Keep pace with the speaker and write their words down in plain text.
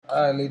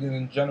Alright, ladies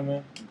and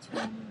gentlemen,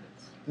 20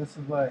 minutes. this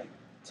is like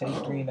take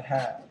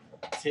 3.5.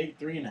 Take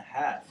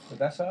 3.5. But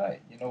that's alright.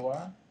 You know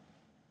why?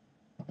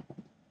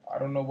 I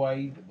don't know why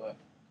either, but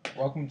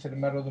welcome to the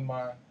Metal of the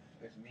Mind.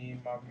 It's me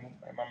and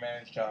my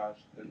man Josh.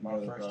 This is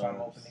my first time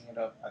opening it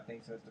up, I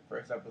think, since the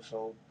first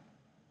episode.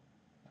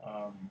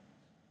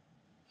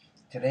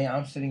 Today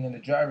I'm sitting in the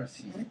driver's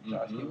seat.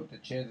 Josh gave up the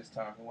chair this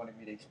time. He wanted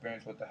me to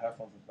experience what the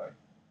headphones was like.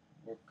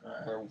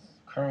 We're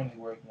currently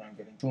working on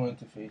getting two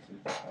interfaces,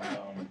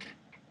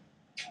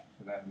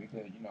 so that we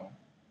could,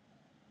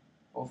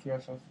 both hear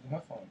ourselves through the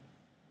headphones.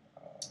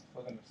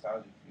 For the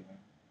nostalgic feeling.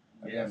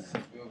 I guess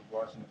since we was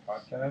watching the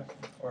podcast,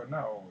 or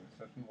not always,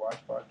 since we watch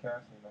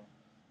podcasts,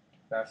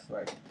 that's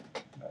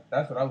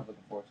what I was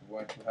looking forward to,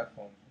 wearing two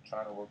headphones and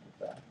trying to work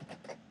with that,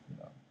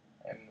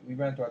 And we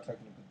ran through our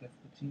technical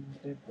difficulties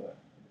with it, but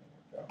it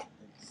didn't work out.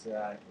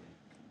 Exactly.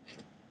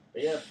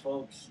 But yeah,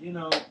 folks,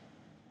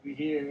 we're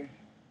here.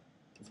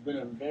 It's been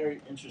a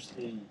very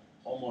interesting,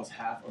 almost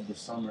half of the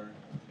summer.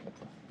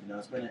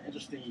 It's been an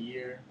interesting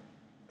year,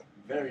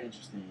 very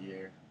interesting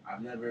year.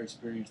 I've never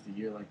experienced a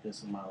year like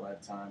this in my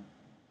lifetime.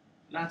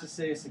 Not to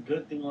say it's a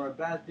good thing or a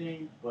bad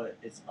thing, but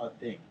it's a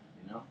thing,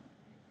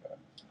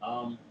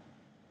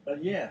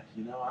 But yeah,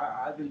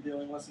 I've been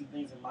dealing with some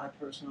things in my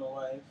personal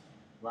life,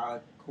 a lot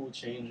of cool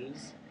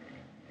changes.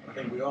 I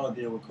think we all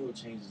deal with cool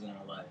changes in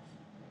our life.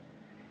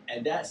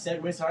 And that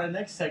segues to our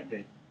next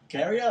segment.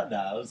 Carry on.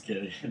 Nah, I was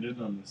kidding. There's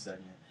no new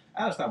segment.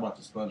 I was talking about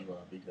the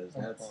SpongeBob because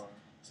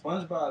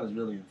SpongeBob is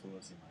really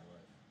influencing my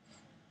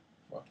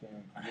life.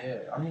 Fucking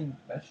yeah! I mean,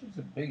 that shit's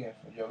a big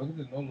influence. Yo, look at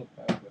the no look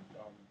pass.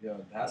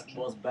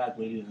 Basketball's back,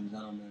 ladies and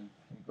gentlemen.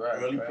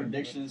 Congrats, Early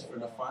predictions for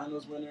the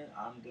finals winner.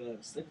 I'm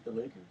gonna stick with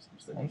the Lakers.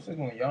 I'm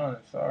sticking with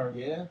Giannis.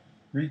 Sorry. Yeah.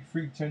 Greek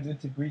freak turns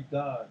into Greek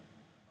god.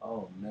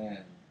 Oh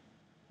man.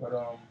 But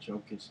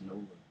Jokic,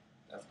 Nola.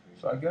 That's crazy.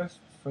 So I guess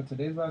for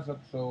today's last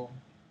episode,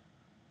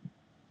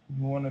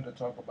 we wanted to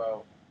talk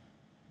about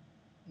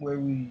where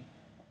we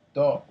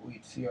thought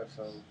we'd see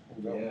ourselves.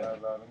 Yeah.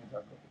 Let me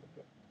talk a little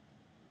bit.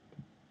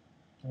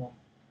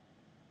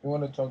 We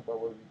want to talk about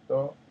where we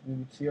thought we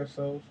would see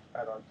ourselves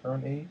at our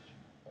current age,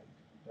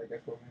 like I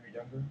guess when we were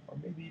younger, or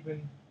maybe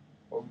even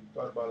what we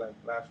thought about like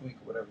last week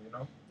or whatever,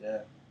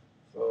 Yeah.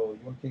 So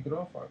you want to kick it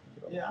off? Or I'll kick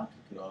it off? Yeah, I'll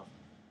kick it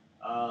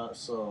off.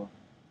 So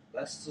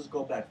let's just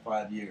go back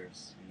 5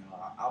 years.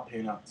 I'll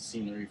paint out the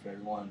scenery for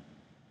everyone.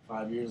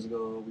 5 years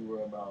ago, we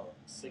were about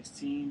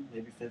 16,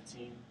 maybe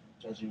 15,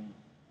 judging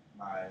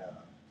my,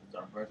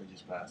 our birthday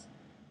just passed.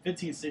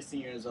 15, 16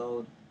 years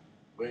old.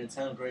 We're in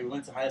 10th grade. We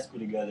went to high school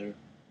together.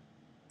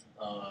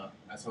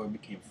 That's how we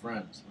became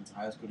friends. Went to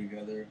high school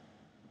together.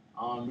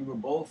 We were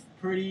both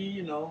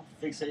pretty,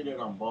 fixated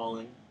on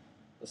balling.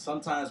 But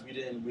sometimes we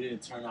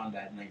didn't turn on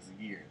that next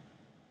gear.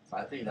 So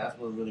I think that's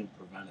what really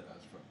prevented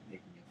us from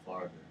making it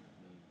farther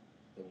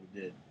than we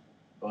did.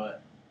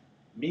 But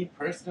me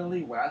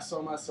personally, where I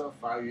saw myself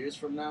 5 years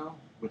from now,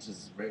 which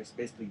is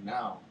basically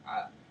now,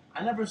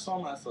 I never saw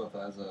myself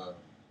as a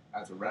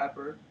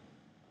rapper,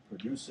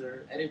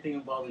 producer, anything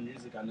involving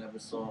music. I never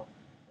saw,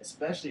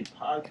 especially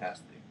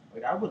podcasting.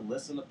 Like I would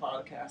listen to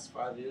podcasts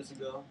 5 years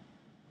ago,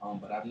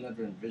 but I've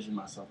never envisioned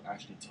myself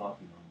actually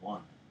talking on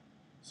one.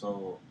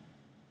 So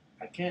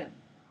I can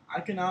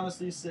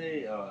honestly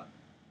say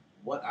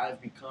what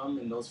I've become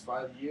in those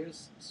 5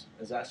 years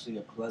is actually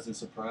a pleasant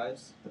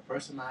surprise. The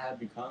person I have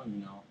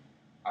become,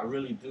 I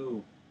really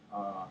do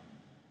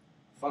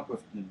fuck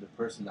with the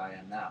person that I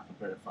am now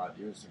compared to 5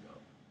 years ago.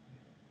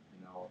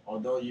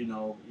 Although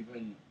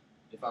even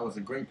if I was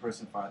a great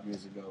person 5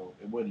 years ago,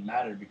 it wouldn't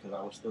matter because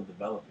I was still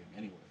developing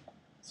anyway.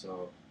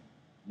 So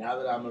now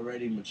that I'm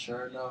already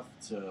mature enough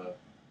to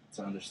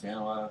understand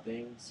a lot of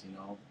things,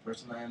 the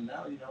person I am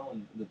now,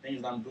 and the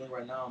things that I'm doing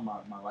right now in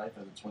my life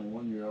as a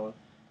 21-year-old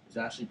is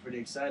actually pretty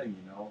exciting.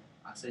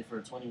 I say for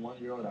a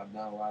 21-year-old, I've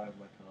done a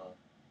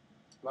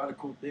lot of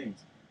cool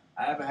things.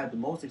 I haven't had the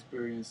most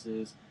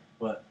experiences,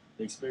 but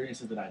the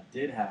experiences that I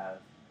did have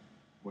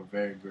were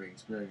very great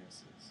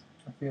experiences.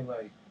 I feel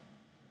like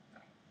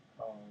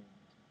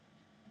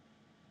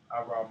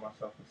I robbed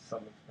myself of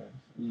some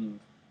experiences.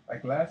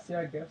 Like last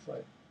year, I guess,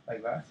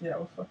 like last year, I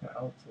was fucking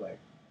out to like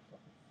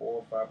fucking 4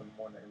 or 5 in the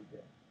morning every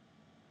day.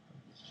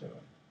 I'm just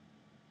chilling.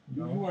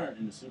 You weren't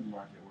in the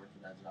supermarket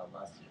working that job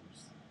last year.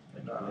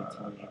 It was like late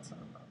 2018.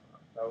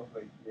 That was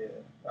like,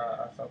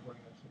 I stopped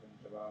working that shit in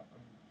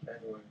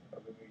January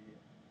of the new year.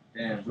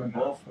 Damn,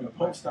 we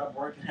both stopped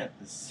working at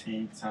the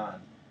same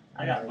time.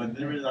 I got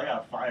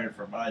fired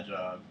from my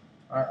job.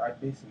 I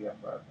basically got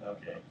fired.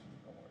 Okay.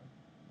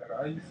 Like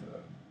I used to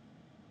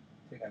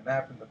take a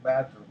nap in the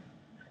bathroom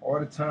all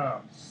the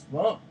time,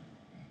 slump.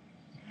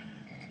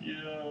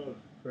 Yo.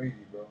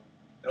 Crazy, bro.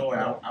 Oh,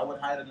 I would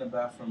hide in the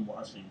bathroom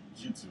watching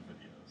YouTube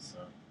videos. So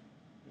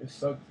it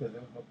sucked because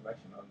there was no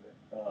connection on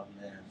there. Oh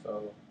man.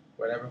 So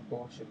whatever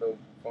bullshit little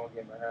phone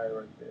game I had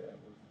right there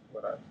was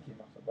what I keep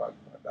myself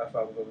occupied. That's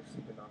why I was always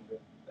sleeping down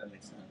there. That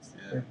makes sense.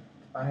 Yeah. And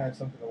I had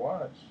something to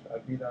watch.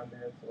 I'd be down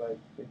there for like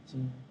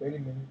 15, 30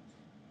 minutes.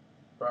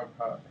 Probably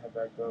head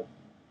back up,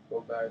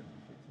 go back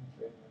 15,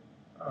 30 minutes.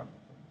 I don't know.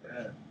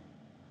 Yeah.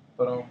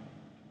 But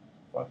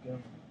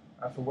fucking,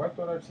 after where I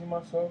thought I'd see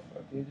myself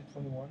at the age of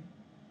 21.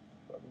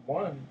 But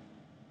one,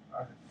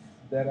 I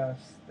that I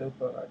still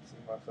thought I'd see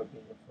myself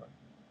being a friend.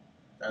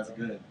 That's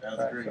good. That's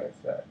Facts, great. facts,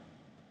 facts.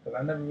 Because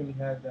I never really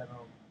had that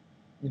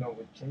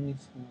with changing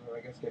school or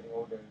I guess getting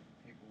older and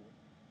people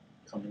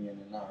Coming in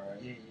and out,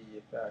 right?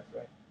 yeah, facts,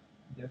 right.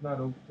 There's not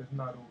always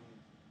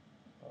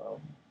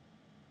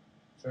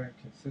certain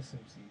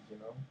consistencies,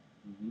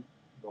 Mm-hmm.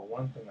 But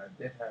one thing I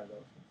did have that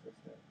was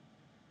consistent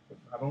was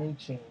not only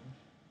change,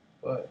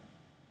 but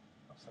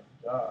my son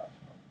Josh,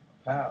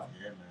 my pal.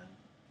 Yeah, man.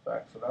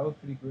 Facts. So that was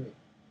pretty great.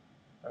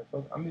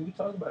 I mean, we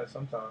talk about it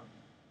sometimes,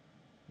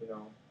 you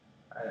know.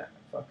 I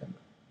fucking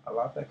a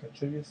lot that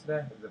contributes to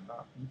that is the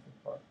not beefing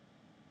part,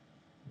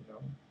 you know.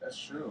 That's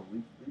true.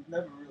 We've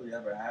never really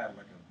ever had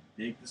like a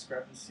big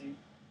discrepancy.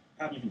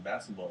 I mean,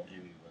 basketball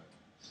maybe, but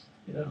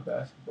you know,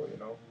 Basketball,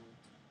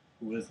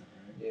 who isn't,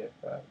 right? yeah,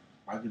 facts.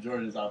 Michael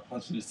Jordan is out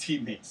punching his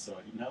teammates, so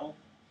you know.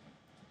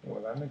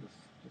 Well, that nigga's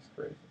just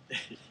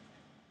crazy.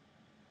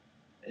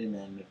 Hey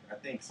man, I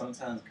think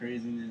sometimes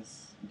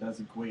craziness does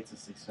equate to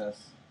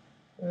success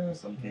in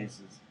some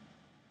cases.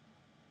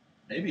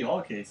 Maybe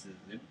all cases.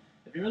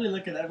 If you really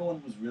look at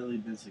everyone who's really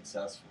been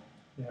successful.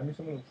 Yeah, I mean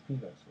some of those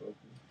peanuts, bro.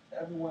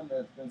 Everyone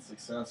that's been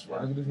successful,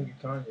 Yeah, look at this nigga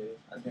Kanye.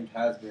 I think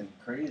has been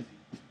crazy.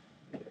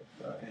 Yeah,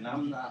 right. And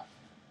I'm not.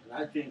 And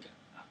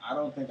I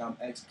don't think I'm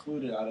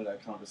excluded out of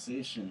that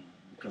conversation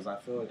because I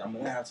feel like I'm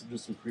gonna have to do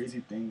some crazy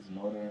things in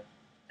order.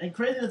 And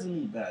crazy doesn't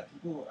mean bad.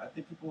 I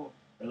think people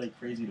are like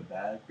crazy to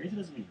bad. Crazy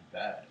doesn't mean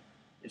bad.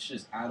 It's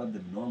just out of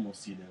the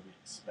normalcy that we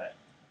expect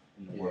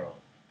in the world.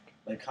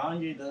 Like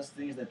Kanye does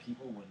things that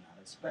people would not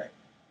expect,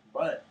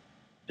 but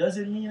does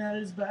it mean that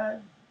it's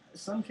bad?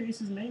 Some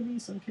cases maybe,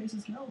 some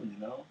cases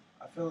no.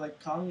 I feel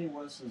like Kanye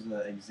West is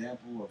an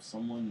example of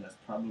someone that's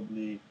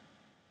probably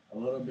a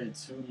little bit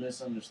too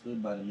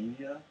misunderstood by the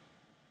media,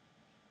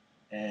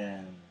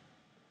 and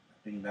I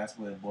think that's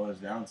what it boils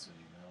down to.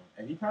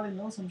 And he probably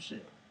knows some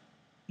shit.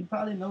 He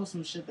probably knows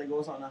some shit that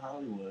goes on in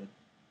Hollywood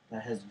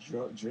that has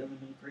driven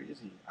him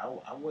crazy.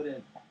 I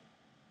wouldn't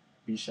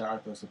be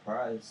shocked or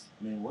surprised.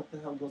 I mean, what the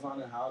hell goes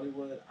on in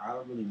Hollywood? I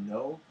don't really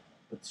know,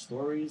 but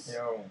stories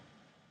are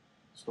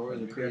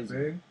crazy.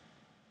 Big,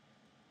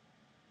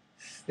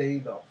 stay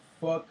the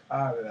fuck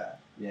out of that.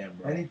 Yeah,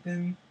 bro.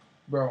 Anything,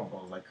 bro.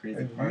 Oh, like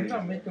crazy. If you're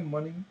not making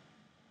money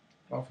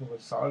off of a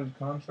solid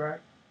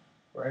contract,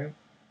 right?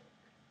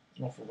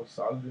 Off of a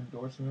solid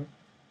endorsement,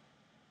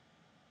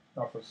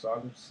 off of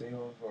solid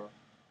sales or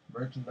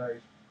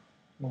merchandise,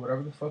 or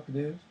whatever the fuck it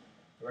is,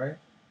 right?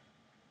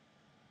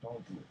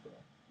 Don't do it, bro.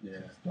 Yeah.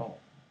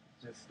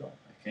 Just don't.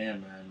 I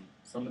can, man.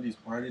 Some of these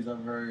parties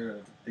I've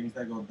heard, things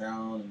that go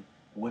down, and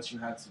what you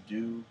have to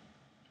do,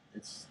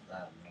 it's, I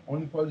don't know.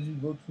 Only parties you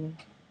go to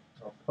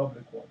are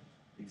public ones.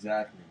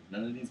 Exactly.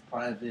 None of these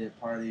private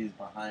parties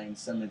behind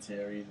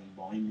cemeteries and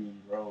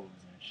bohemian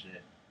groves and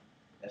shit.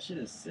 That shit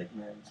is sick,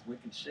 man. It's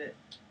wicked shit.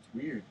 It's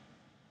weird.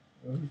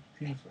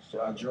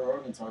 Joe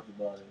Rogan talked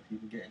about it.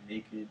 People getting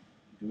naked,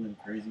 doing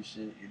crazy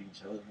shit, eating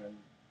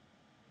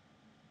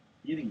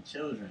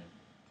children.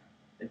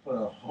 They put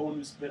a whole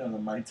new spin on the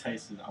Mike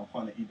Tyson, I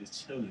want to eat his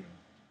children.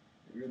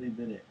 They really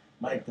did it.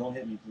 Mike, don't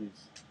hit me,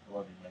 please. I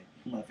love you, Mike.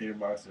 You're my favorite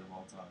boxer of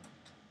all time.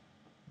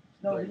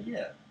 No, but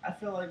yeah, I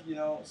feel like,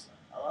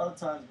 a lot of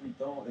times we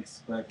don't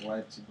expect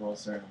life to go a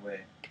certain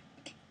way.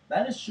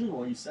 That is true,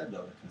 what you said,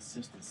 though, the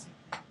consistency.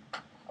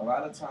 A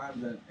lot of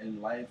times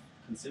in life,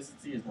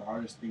 consistency is the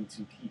hardest thing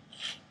to keep.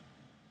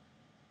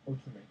 Or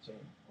to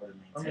maintain.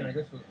 I mean, I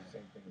guess it was the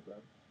same thing with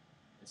that.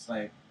 It's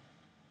like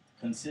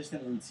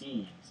consistent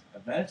routines.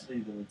 Eventually,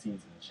 the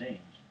routine's going to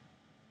change.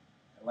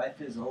 Life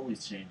is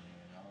always changing,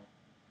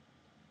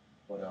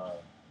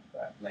 But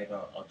like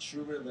a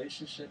true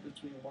relationship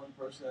between one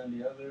person and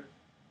the other,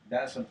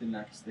 that's something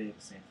that can stay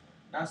the same.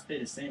 Not stay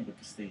the same, but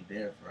can stay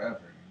there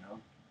forever,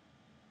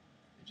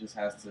 It just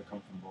has to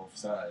come from both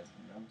sides,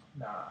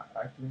 Nah,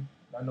 actually,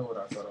 I know what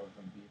I thought I was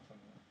going to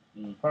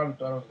be. Probably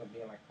thought I was going to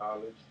be in like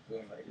college,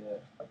 doing like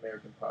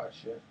American Pie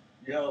shit.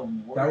 Yo,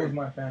 that was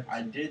my fantasy.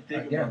 I did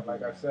think again, about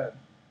like I said,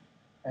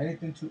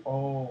 anything to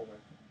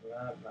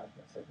not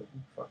I said the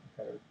fucking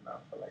cut it now,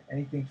 but like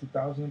anything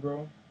 2000,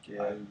 bro.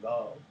 Yeah. I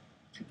love.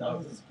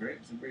 2000 is great.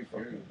 It's a great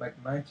period. Like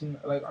late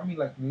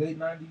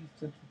 90s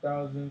to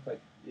 2000s,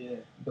 like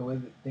the way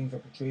that things are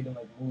portrayed in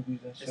like movies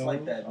and shows. It's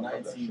like that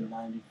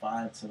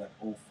 1995 to like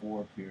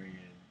 04 period.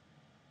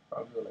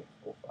 Probably like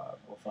 05.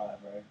 05,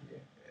 right? Yeah.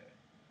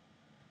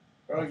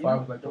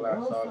 Bro, the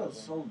world felt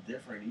so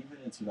different even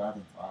in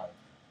 2005.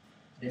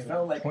 It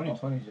felt like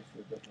 2020 just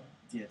feel different.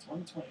 Yeah,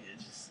 2020.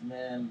 It's just,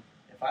 man,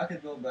 if I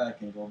could go back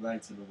to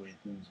the way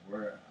things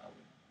were, I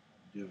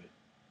would do it.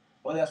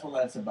 Well, that's what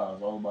life's about.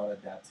 It's all about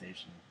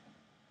adaptation.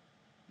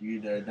 You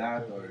either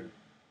adapt or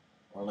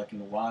like in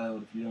the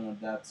wild, if you don't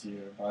adapt to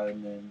your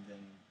environment, then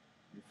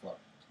you're fucked.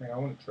 Man, I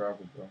want to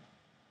travel, bro.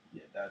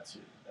 Yeah, that too.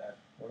 I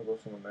want to go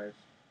somewhere nice.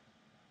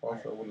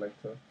 Also, I would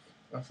like to.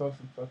 I saw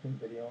some fucking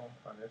video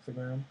on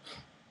Instagram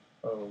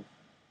of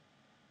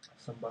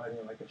somebody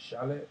in like a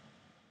chalet.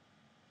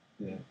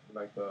 Yeah.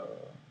 Like a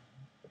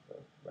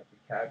like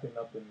a cabin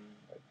up in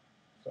like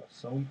some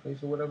snowy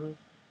place or whatever.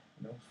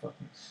 And it was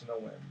fucking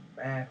snowing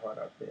mad hard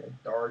out there,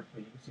 dark,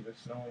 but you can see the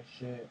snow and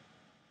shit.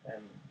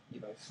 And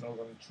it snows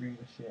on the trees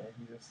and shit. And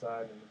he's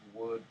inside in this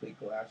wood, big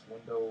glass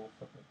window,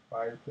 fucking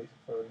fireplace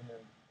in front of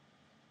him,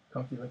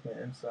 comfy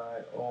looking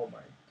inside. Oh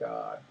my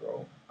god,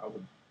 bro, I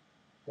would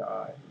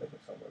die living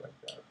somewhere like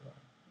that, bro.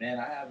 Man,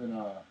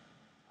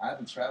 I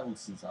haven't traveled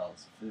since I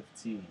was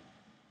 15.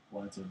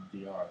 Went to DR,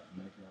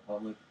 Dominican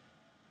Republic.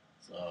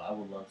 So I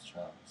would love to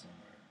travel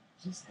somewhere,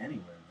 just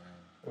anywhere, man.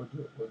 We'll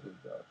do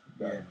that.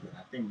 Yeah, man.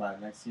 I think by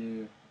next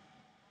year,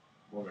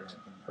 we're gonna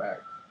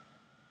back.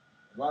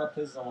 A lot of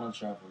places I want to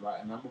travel,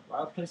 right? And a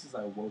lot of places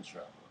I will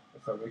travel.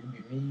 So it can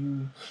be me,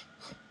 you,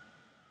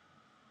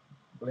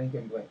 blink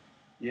and blink.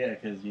 Yeah,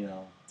 because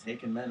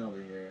taking men over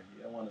here,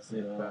 you don't want to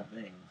say the wrong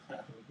thing.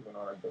 Keeping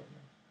all that business.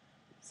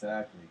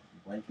 Exactly,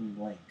 blink and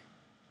blink.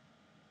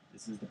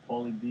 This is the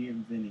Paulie D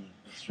and Vinny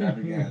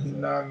extravaganza.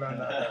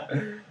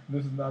 No.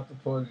 This is not the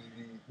Paulie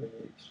D and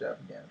Vinny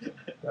extravaganza.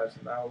 That's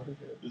not what it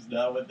is. It's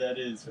not what that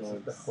is, this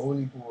folks. This is the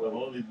Holy Boys. The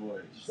Holy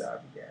Boys.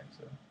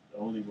 Extravaganza. The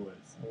Holy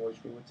Boys. In which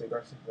we would take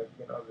our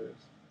significant others.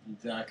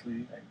 Exactly.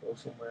 And go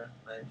somewhere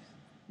nice.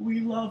 We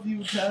love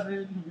you,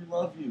 Kevin. We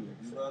love you.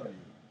 We love you.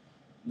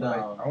 No. Like,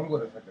 I want to go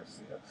to like a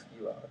ski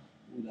lodge.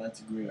 Ooh,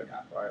 that's great.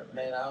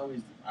 Man,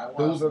 I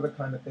those are the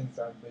kind of things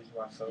I envision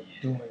myself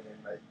doing,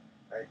 and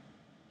like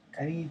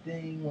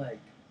anything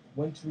like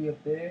wintry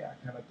up there.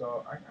 I kind of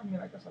thought. I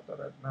guess I thought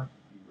I'd not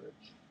be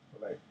rich,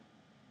 but like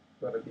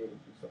thought I'd be able to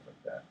do stuff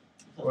like that.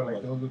 Or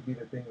like those would be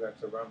the things that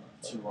surround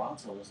myself.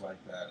 Toronto is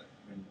like that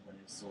when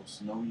it's so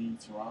snowy.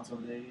 Toronto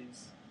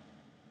days.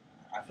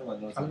 I feel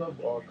like those. I love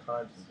all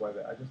kinds of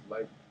weather. I just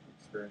like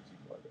experiencing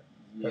weather.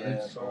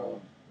 Yeah, it's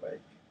so like.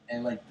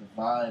 And like the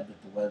vibe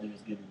that the weather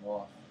is giving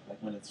off. Like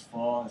when it's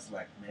fall, it's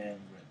like, man,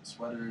 we're in the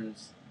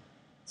sweaters.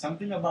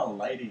 Something about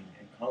lighting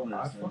and colors.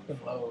 I fucking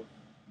love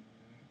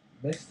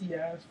misty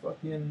ass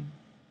fucking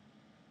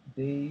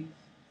days.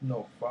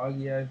 No,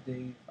 foggy ass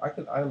days.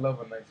 I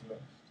love a nice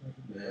mist.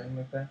 Like rain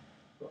like that.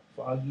 But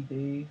foggy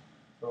days,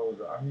 bro.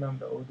 I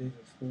remember the old days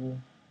in school.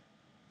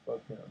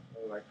 Fucking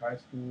like high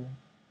school,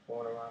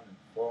 going around in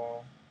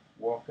fall,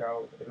 walk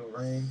out, it'll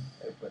rain,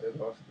 but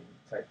it'll also be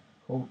type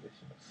coldish.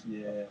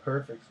 Yeah.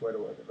 Perfect sweater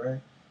weather,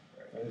 right?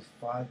 And it's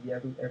foggy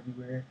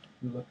everywhere.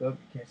 You look up,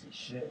 you can't see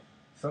shit.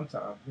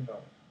 Sometimes,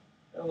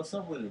 Hey, what's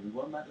up with it? We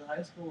went back to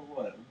high school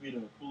or what? We'd be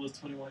the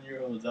coolest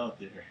 21-year-olds out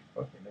there.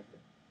 Fucking nigga.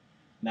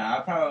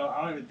 Nah,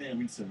 I don't even think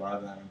we'd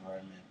survive that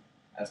environment.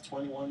 As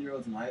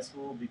 21-year-olds in high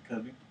school,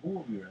 because who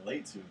would we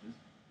relate to?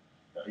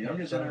 The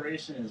younger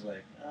generation is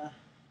like,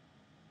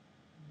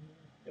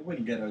 they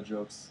wouldn't get our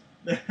jokes.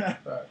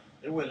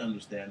 They wouldn't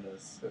understand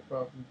us. They'd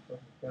probably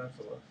fucking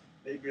cancel us.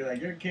 They'd be like,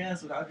 you're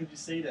canceled. How could you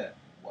say that?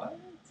 What?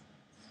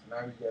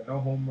 Now we get no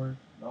homework.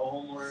 No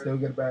homework. Still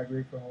get a bad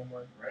grade for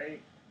homework.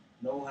 Right?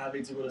 No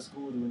having to go to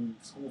school, doing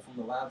school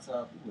from the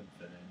laptop. We wouldn't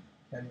fit in.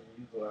 Can't even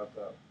use the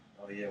laptop.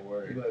 Oh, yeah,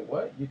 word. You'd be like,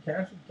 what? You're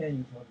canceled? You can't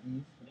use one of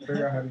these.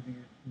 Figure out how to do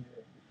your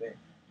thing.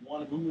 You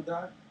want a Google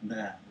Doc?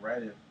 Nah,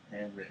 write it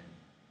handwritten.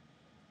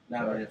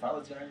 Nah, but if I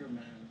was younger,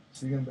 man.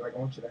 So you're going to be like, I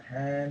want you to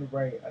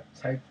handwrite a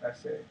typed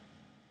essay.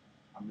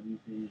 How many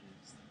pages?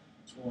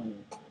 20. You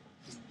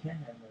can't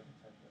handwrite a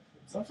typed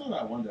essay. Sometimes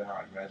I wonder how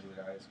I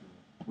graduated high school.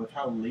 With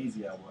how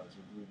lazy I was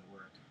with doing the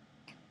work.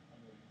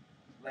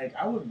 Like,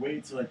 I would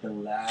wait till, like, the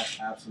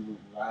absolute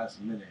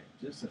last minute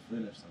just to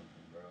finish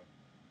something, bro.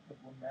 But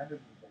what matters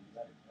is that you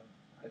got it done.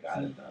 I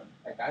got it done.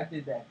 Like, I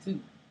did that,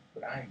 too,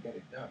 but I ain't get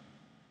it done.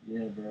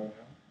 Yeah, bro.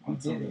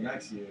 Until the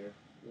next year.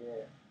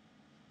 Yeah.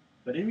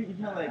 But even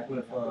like,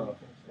 with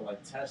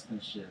like, tests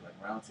and shit, like,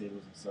 round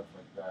tables and stuff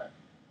like that,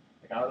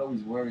 like, I would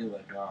always worry,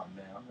 like, oh,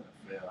 man, I'm going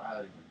to fail. I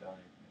haven't even done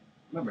anything.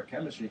 I remember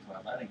chemistry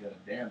class. I didn't get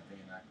a damn thing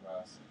in that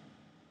class.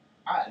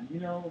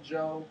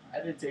 Joe,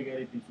 I didn't take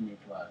anything from your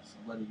class.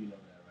 I'm letting you know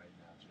that right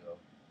now, Joe.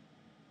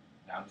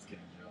 Nah, I'm just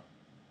kidding, Joe.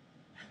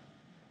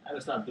 I had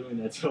to stop doing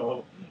that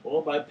to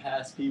all my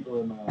past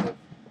people in my life.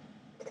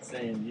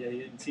 Saying, yeah,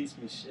 you didn't teach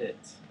me shit.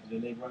 And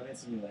then they run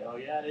into me like, oh,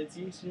 yeah, I didn't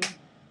teach you?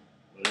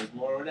 Well, there's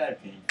more where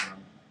that came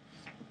from.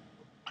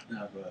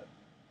 Nah, but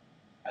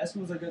high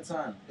school was a good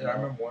time. Yeah, I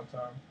remember one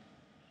time,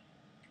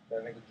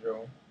 that nigga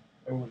Joe,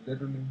 it was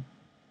literally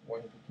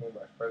when he became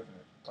vice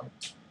president.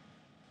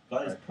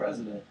 Vice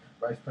president?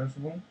 Vice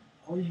principal?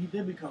 Oh, yeah, he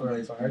did become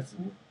vice principal. High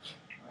school?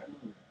 I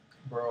remember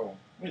that. Bro.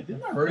 Wait,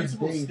 didn't our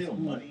principal steal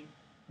money?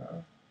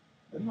 Huh?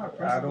 Didn't our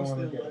principal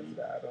steal money?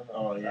 I don't know.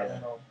 Oh, yeah. I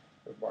don't know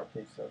if Mark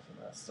Case tells him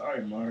that.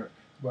 Sorry, Mark.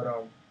 But,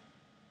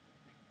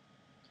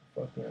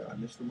 fucking... I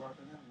missed the mark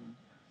on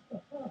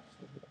that one.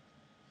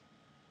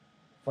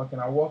 Fucking,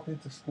 I walked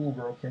into school,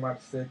 bro. Came out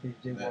the staircase.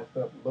 Jay walked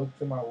up. Looked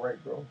to my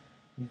right, bro.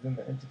 He's in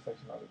the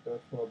intersection on the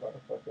third floor by the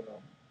fucking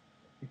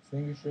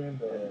extinguisher in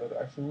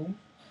the extra room.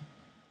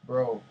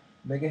 Bro,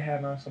 nigga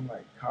had on some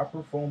like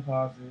copper foam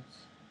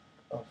posits,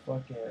 a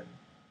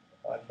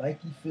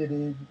Nike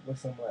fitted with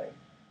some like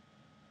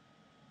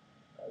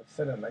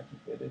said a Nike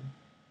fitted.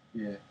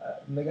 Yeah.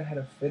 Nigga had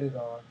a fitted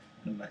on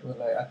with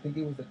like I think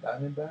it was the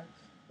Diamondbacks.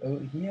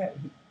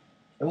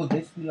 It was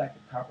basically like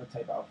a copper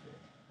type outfit.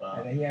 Wow.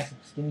 And then he had some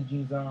skinny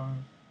jeans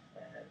on,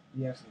 and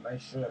he had some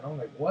nice shirt. And I'm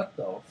like, what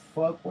the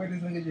fuck? Where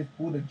this nigga just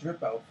pulled a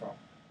drip out from?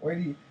 Where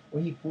he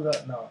pulled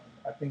up? No,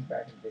 I think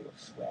back in the day was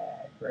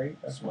swag, right?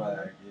 That's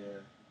Swag, yeah.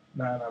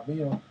 Nah, but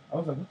I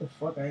was like, what the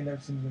fuck? I ain't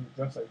never seen him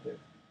dress like this.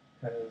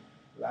 Cause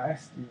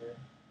last year,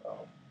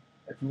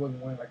 if he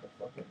wasn't wearing like a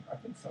fucking, I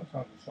think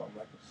sometimes we saw him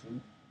like a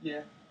suit.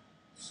 Yeah.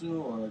 Suit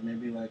or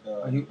maybe like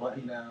a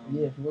button down.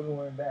 Yeah, if he wasn't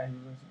wearing that, he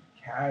was wearing some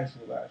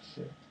casual ass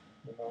shit.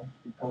 You know.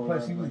 He pulled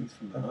up he was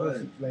from the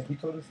hood. like he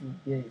told us he was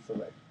gay, so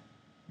like,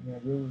 you know,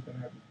 we was gonna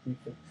have this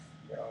prefix.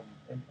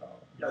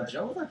 Yo,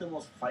 Joe was like the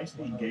most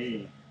feisty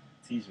gay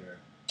teacher.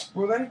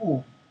 Bro, that nigga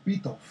will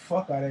beat the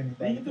fuck out of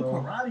anybody. He do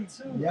karate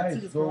too. Yeah, I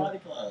took his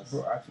karate class.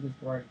 Bro, I took his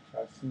karate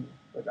class too.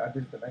 But I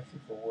did it the next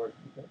year for work.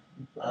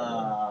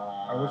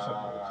 I wish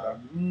I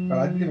knew. But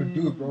I didn't even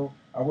do it, bro.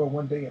 I went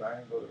one day and I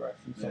didn't go to the rest.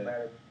 He was so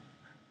mad at me.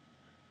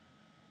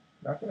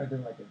 Not that I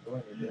didn't like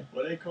enjoying it, yeah.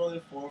 What they call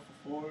it, 4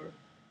 for 4?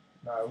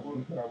 Nah, it was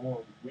week without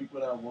walls. Week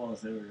without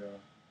walls, there we go.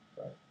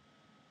 Right.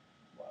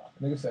 Wow.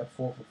 Nigga said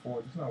 4 for 4.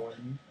 It's not one of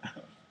these.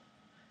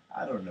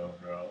 I don't know,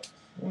 bro.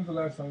 When was the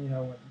last time you had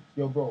one of these?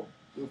 Yo, bro.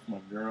 With my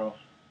girl.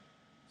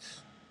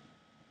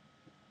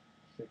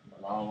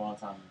 Long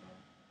time ago.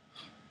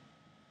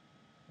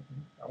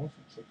 I want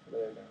some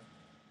Chick-fil-A again.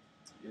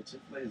 Yeah,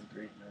 Chick-fil-A is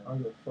great, man. I don't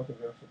give a fuck if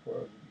they don't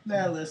support it.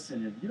 Man,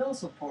 listen, if you don't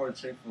support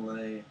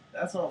Chick-fil-A,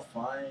 that's all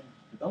fine.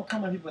 But don't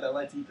come at people that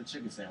like to eat the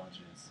chicken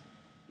sandwiches.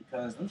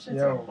 Because them shits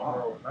are bomb.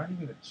 Bro, not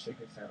even the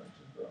chicken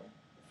sandwiches, bro. The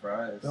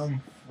fries.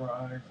 Them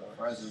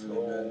fries are so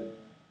really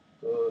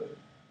good.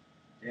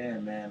 Yeah,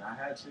 man. I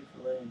had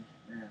Chick-fil-A,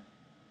 man.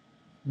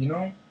 You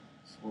know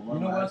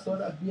what I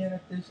thought I'd be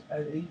at age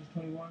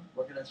 21?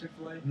 Working at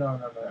Chick-fil-A? No.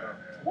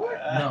 What?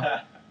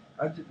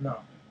 No.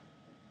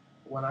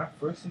 When I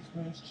first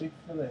experienced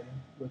Chick-fil-A,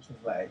 which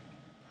was like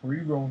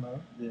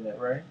pre-Rona,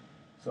 right?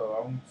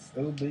 So I'm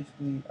still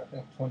basically, I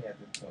think I'm 20 at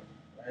this point,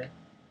 right?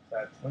 So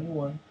at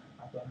 21,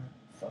 I thought I'd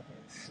be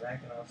fucking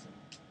snacking on some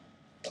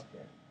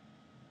fucking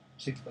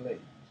Chick-fil-A.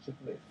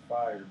 Chick-fil-A is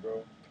fire,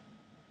 bro.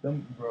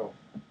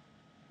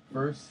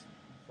 First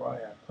fry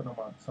I put on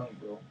my tongue,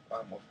 bro, I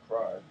almost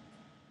cried.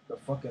 The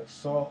fucking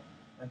salt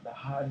and the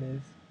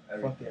hotness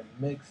fucking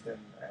mixed, and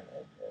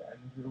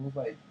it was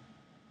like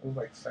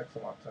sex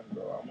on my tongue,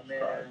 bro. I almost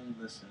cried.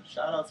 Listen,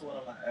 shout out to one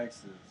of my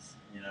exes.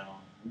 You know,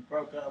 we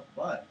broke up,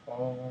 but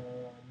all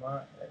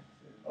my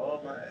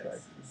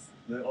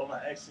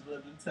exes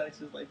lived in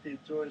Texas like they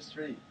George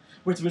Strait.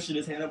 Which mission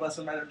is handled by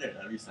somebody up there?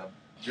 At least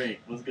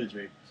Drake. What's good,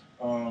 Drake?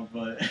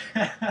 But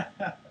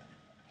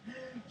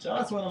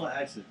shout out to one of my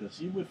exes because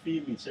she would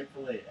feed me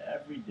Chick-fil-A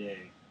every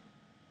day.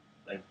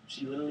 Like,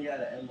 she literally had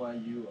an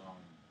NYU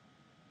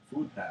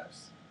food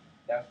pass.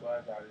 That's why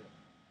I got it.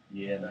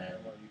 Yeah, man.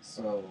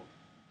 So,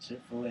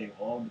 Chick-fil-A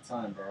all the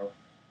time, bro.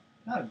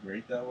 You know how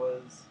great that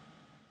was?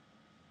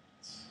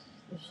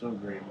 It was so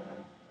great, man.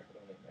 I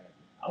could only imagine.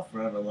 I'll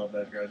forever love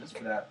that girl. Just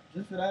for that.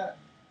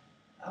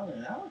 I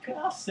don't care.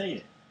 I'll say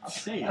it. I'll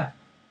say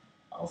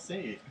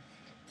it.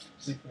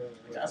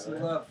 That's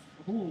what love.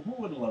 Who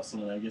wouldn't love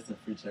someone that gets a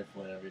free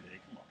Chick-fil-A every day?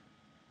 Come on.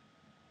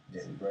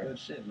 Yeah, you're right. Good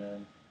shit,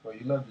 man. Well,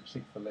 you love the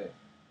Chick-fil-A.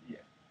 Yeah.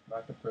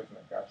 Not the person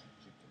that got you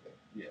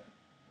Chick-fil-A. Yeah.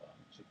 Well,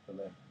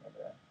 Chick-fil-A, remember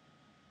that.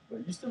 But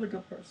you're still a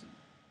good person.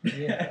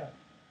 Yeah.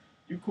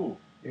 You're cool.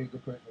 You're a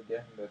good person for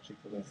getting that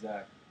Chick-fil-A.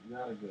 Exactly. You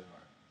got a good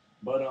heart.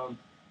 But,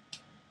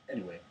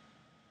 anyway.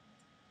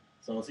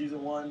 So,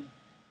 season 1,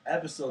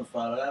 episode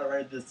 5. I got it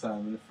right this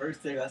time. In the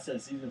first take, I said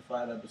season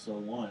 5,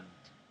 episode 1.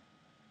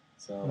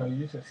 So. No, you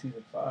just said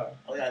season 5.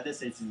 Oh, yeah, I did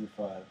say season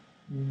 5.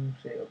 You didn't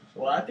say episode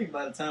 1. Well, I think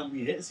by the time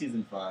we hit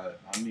season 5,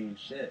 I mean,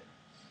 shit.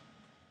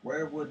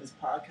 Where would this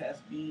podcast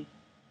be?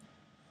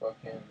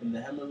 Fucking. In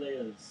the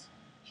Himalayas.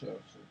 Chill.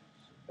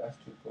 That's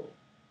too cold.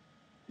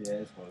 Yeah,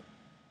 it's cold.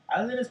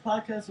 I think this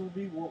podcast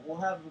we'll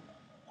have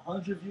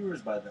 100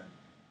 viewers by then.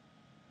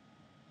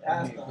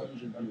 Past 100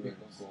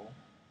 viewers.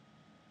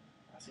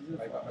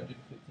 Like 115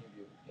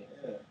 viewers.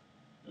 Yeah.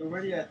 We're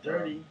already at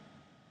 30.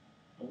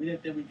 And we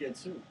didn't think we'd get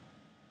 2.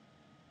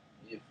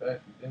 Yeah,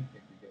 fact, we didn't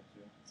think we'd get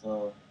 2.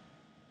 So,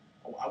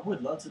 I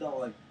would love to know,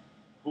 like,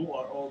 who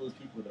are all those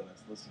people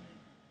that's listening?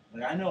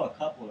 Like, I know a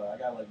couple. I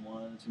got, like,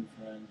 1 or 2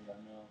 friends that I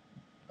know.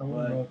 I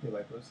want to know if they,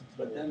 like, listen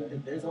to it. But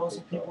then there's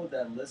also people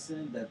that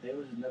listen that they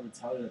would just never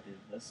tell you that they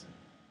listen.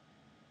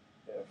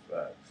 Yeah,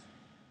 facts.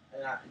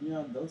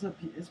 And, those are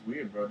it's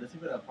weird, bro. There's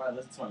people that probably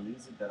listen to my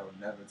music that would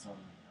never tell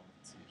me I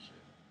listen to your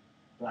shit.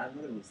 But I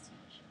know they listen to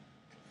my shit.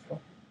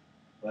 Fuck.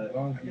 But as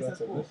long as I you guess got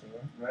to cool. listen,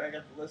 right? Right, I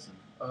got to listen.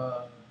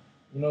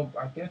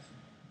 I guess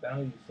now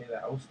you say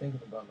that, I was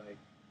thinking about, like,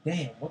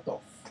 damn, what the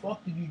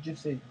fuck did you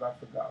just say? Because I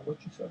forgot. What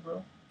you said,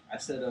 bro? I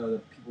said,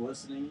 the people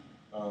listening,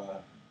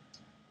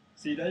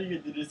 see, now you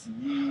get to do this to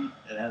me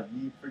and have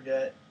me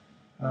forget.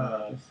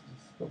 Just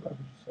go back what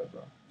you said,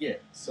 bro. Yeah,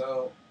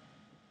 so,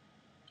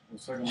 I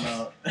was talking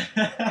about...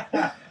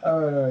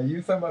 you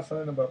were talking about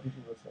something about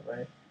people listening,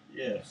 right?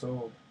 Yeah.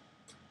 So,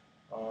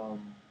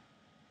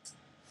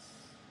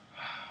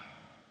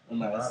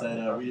 Remember, I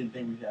said we didn't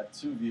think we'd have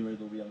 2 viewers,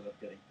 but we ended up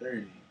getting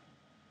 30.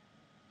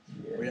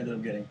 Yeah. We ended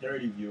up getting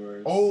 30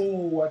 viewers.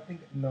 Oh, I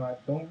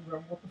don't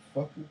remember what the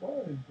fuck it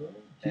was, bro.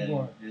 Keep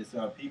going. There's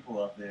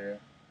people out there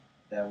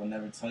that will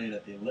never tell you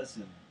that they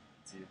listen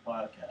to your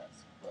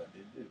podcast, but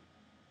they do.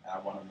 I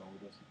want to know who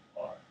those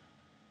people are.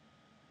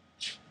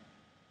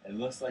 It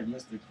looks like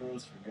Mr.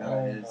 Cruz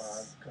forgot his.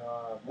 Oh my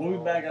god. We'll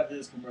be back after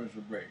this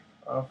commercial break.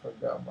 I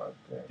forgot my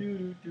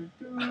thing.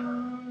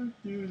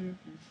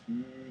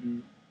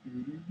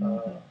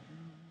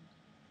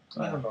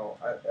 I don't know.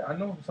 I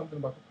know something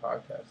about the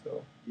podcast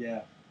though.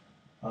 Yeah.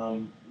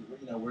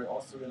 We're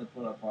also gonna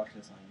put our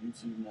podcast on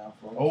YouTube now,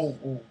 folks.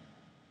 Oh.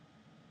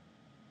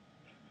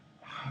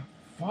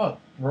 Fuck,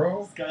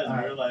 bro. This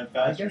guy's real life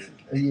fast. I guess,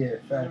 yeah,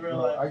 fact,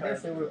 bro. I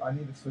guess I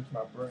need to switch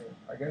my brain.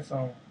 I guess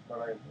but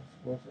like,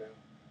 what's it?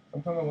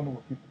 Sometimes I wonder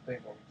what people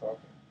think when we're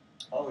talking.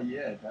 Oh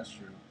yeah, that's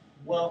true.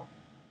 Well,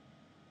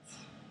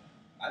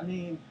 I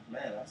mean,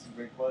 man, that's a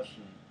great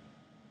question.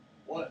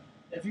 What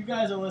if you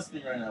guys are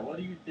listening right now? What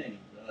do you think?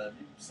 If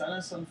you send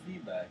us some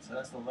feedback, send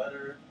us a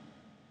letter,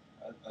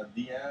 a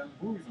DM.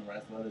 Who even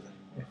writes letters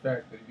anymore? In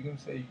fact, if you're gonna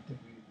say you think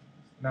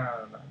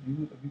nah.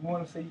 If you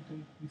want to say you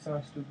think we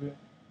sound stupid,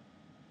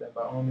 then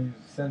by all means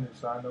send it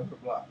so I know to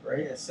block,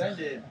 right? Yeah, send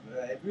it.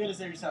 If you're gonna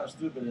say you sound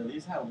stupid, at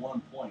least have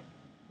 1 point.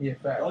 Yeah,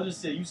 fact. Don't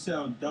just say you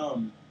sound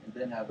dumb and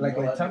then have like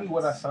tell me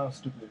what I sound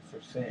stupid for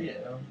saying. Yeah,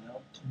 you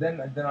know?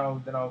 Then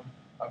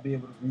I'll be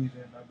able to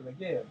reason. I'll be like,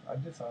 yeah, I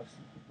just sound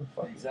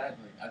stupid.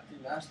 Exactly. I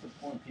think that's the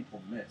point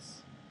people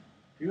miss.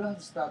 You have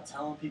to stop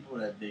telling people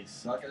that they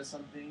suck at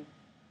something,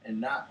 and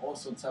not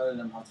also telling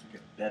them how to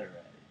get better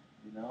at it.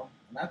 You know.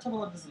 And I talked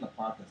about this in the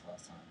podcast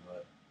last time,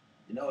 but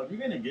if you're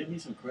gonna give me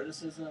some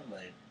criticism,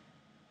 like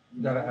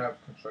you gotta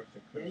have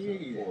constructive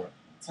criticism. Yeah.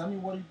 Tell me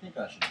what you think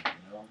I should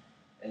do.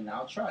 And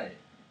I'll try it.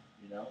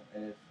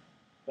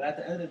 But at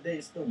the end of the day,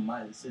 it's still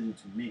my decision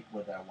to make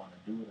whether I want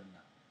to do it or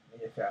not.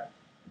 Yeah, fact.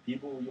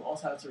 People, you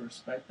also have to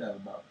respect that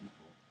about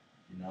people.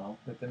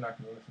 That they're not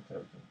gonna listen to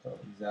everything.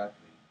 Totally.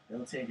 Exactly.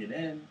 They'll take it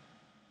in.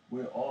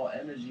 We're all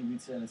energy. We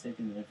tend to take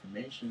in the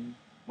information,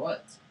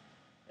 but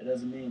it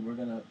doesn't mean we're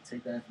gonna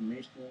take that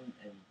information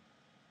and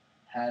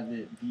have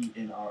it be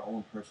in our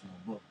own personal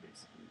book,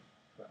 basically.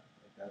 Right.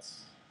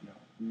 That's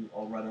we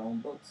all write our own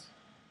books,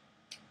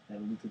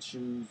 and we could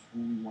choose who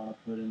we want to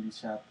put in these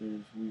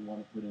chapters, who we want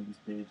to put in these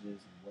pages,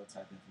 and what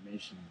type of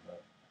information.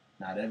 But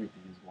not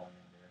everything is going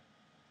in there.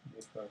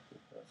 Yeah,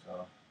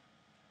 so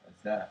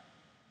that's that.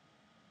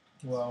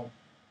 Well,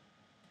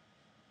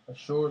 I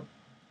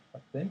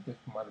think this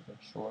might have been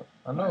short.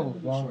 I know it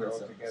was longer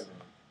altogether.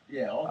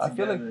 Yeah,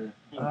 altogether. I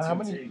feel like how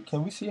many? Takes.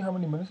 Can we see how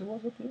many minutes it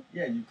was up here?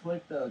 Yeah, you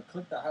click the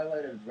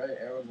highlighted red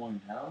arrow going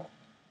down.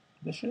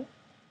 This shit?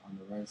 On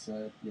the right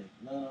side. Yeah.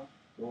 No.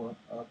 Go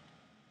up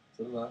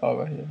to the left. Oh,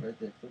 right here. Right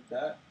there. Click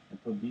that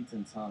and put beats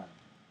in time.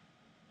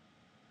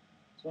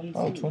 22.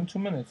 Oh, 22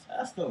 minutes.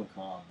 That's still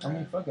calm, man. I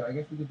mean, fuck it. I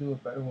guess we could do a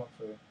better one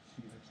for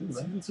season 2, right?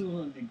 Season 2 is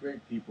going to be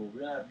great, people.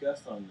 We're going to have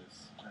guests on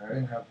this. All right? We're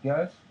going to have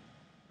guests.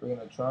 We're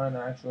going to try and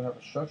actually have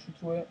a structure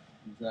to it.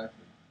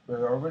 Exactly.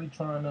 We're already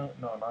trying to...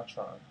 No, not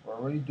trying. We're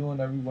already doing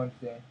every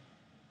Wednesday.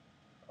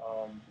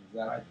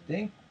 Exactly. I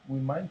think we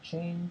might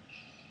change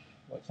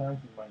what times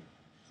we might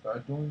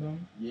start doing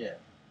them. Yeah.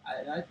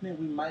 I think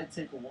we might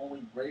take a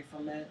 1-week break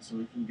from it so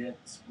we can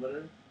get the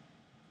splitter.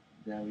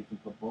 Then we can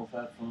put both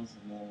headphones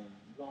and then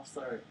we're going to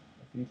start.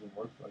 If it even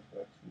works like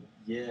that, too.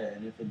 Yeah,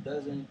 and if it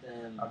doesn't,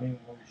 then... I mean,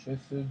 what we should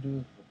still do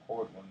is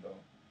record one,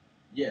 though.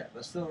 Yeah,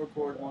 let's still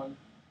record one.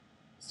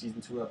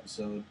 Season 2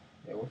 episode.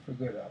 Yeah, we'll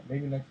figure it out.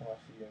 Maybe next time I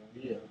see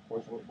you. Yeah,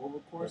 we'll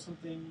record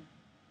something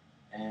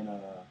and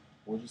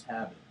we'll just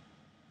have it.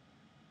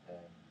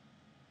 And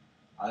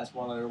I just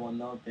want to let everyone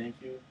know,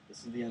 thank you.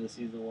 This is the end of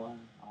season 1.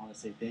 I want to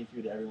say thank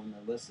you to everyone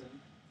that listened.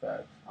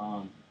 Facts.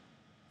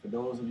 For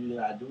those of you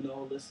that I do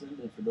know listened,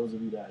 and for those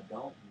of you that I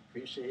don't, we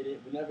appreciate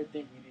it. We never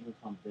think we'd even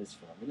come this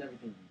far. We never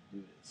think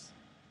we'd do this.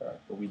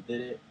 Facts. But we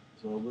did it.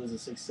 So it was a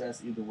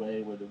success either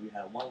way, whether we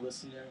had 1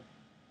 listener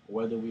or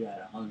whether we had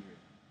 100.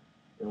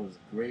 It was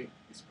a great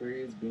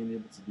experience being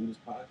able to do this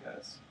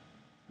podcast.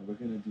 And we're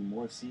going to do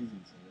more seasons,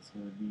 and it's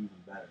going to be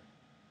even better.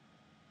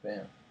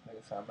 Bam. Like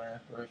I said, man,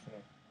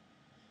 inspirational.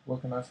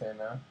 What can I say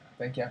now?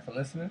 Thank y'all for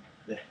listening.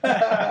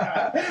 But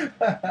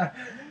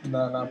in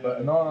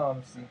all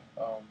honesty,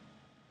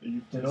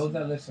 to those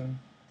that listen,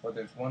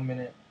 whether it's 1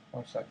 minute,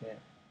 1 second,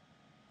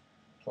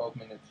 12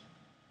 minutes,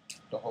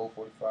 the whole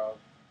 45,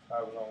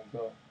 however long we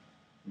go,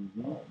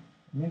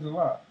 it means a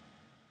lot.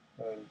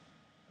 Because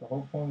the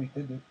whole point we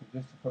did this was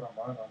just to put our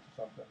mind onto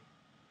something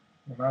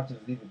and not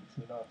just leave it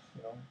between us,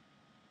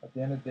 At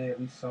the end of the day, at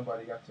least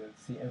somebody got to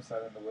see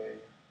insight in the way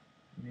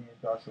me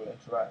and Joshua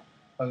interact,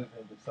 other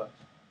than just us.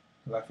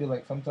 Because I feel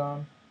like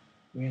sometimes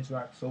we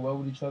interact so well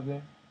with each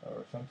other,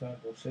 or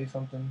sometimes we'll say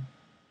something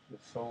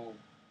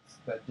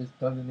that just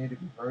doesn't need to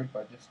be heard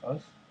by just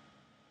us,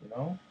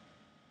 And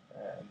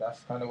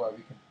that's kind of why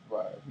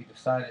we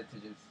decided to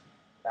just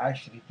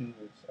actually do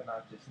this and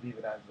not just leave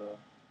it as a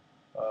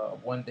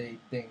one-day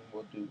thing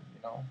we'll do,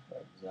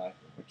 Like,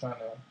 exactly. We're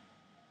trying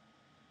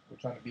We're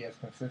trying to be as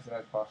consistent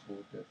as possible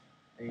with this,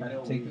 And you and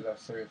know, take this as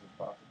serious as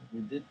possible. we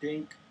did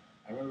think.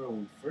 I remember when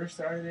we first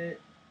started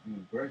it, on my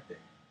birthday.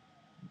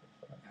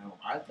 And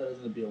I thought it was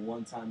gonna be a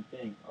one-time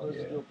thing. Oh, let's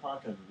just do a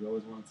podcast. We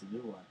always wanted to do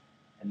one,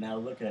 and now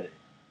look at it.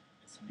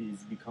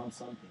 It's become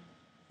something.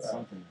 It's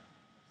something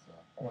now. So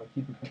I want to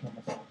keep it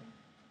becoming something.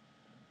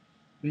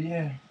 But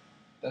yeah,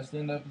 that's the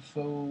end of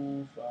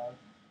episode 5,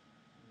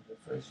 the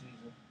first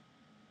season.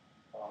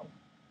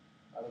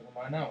 I look at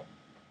mine out.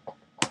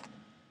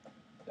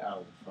 that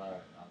was fire.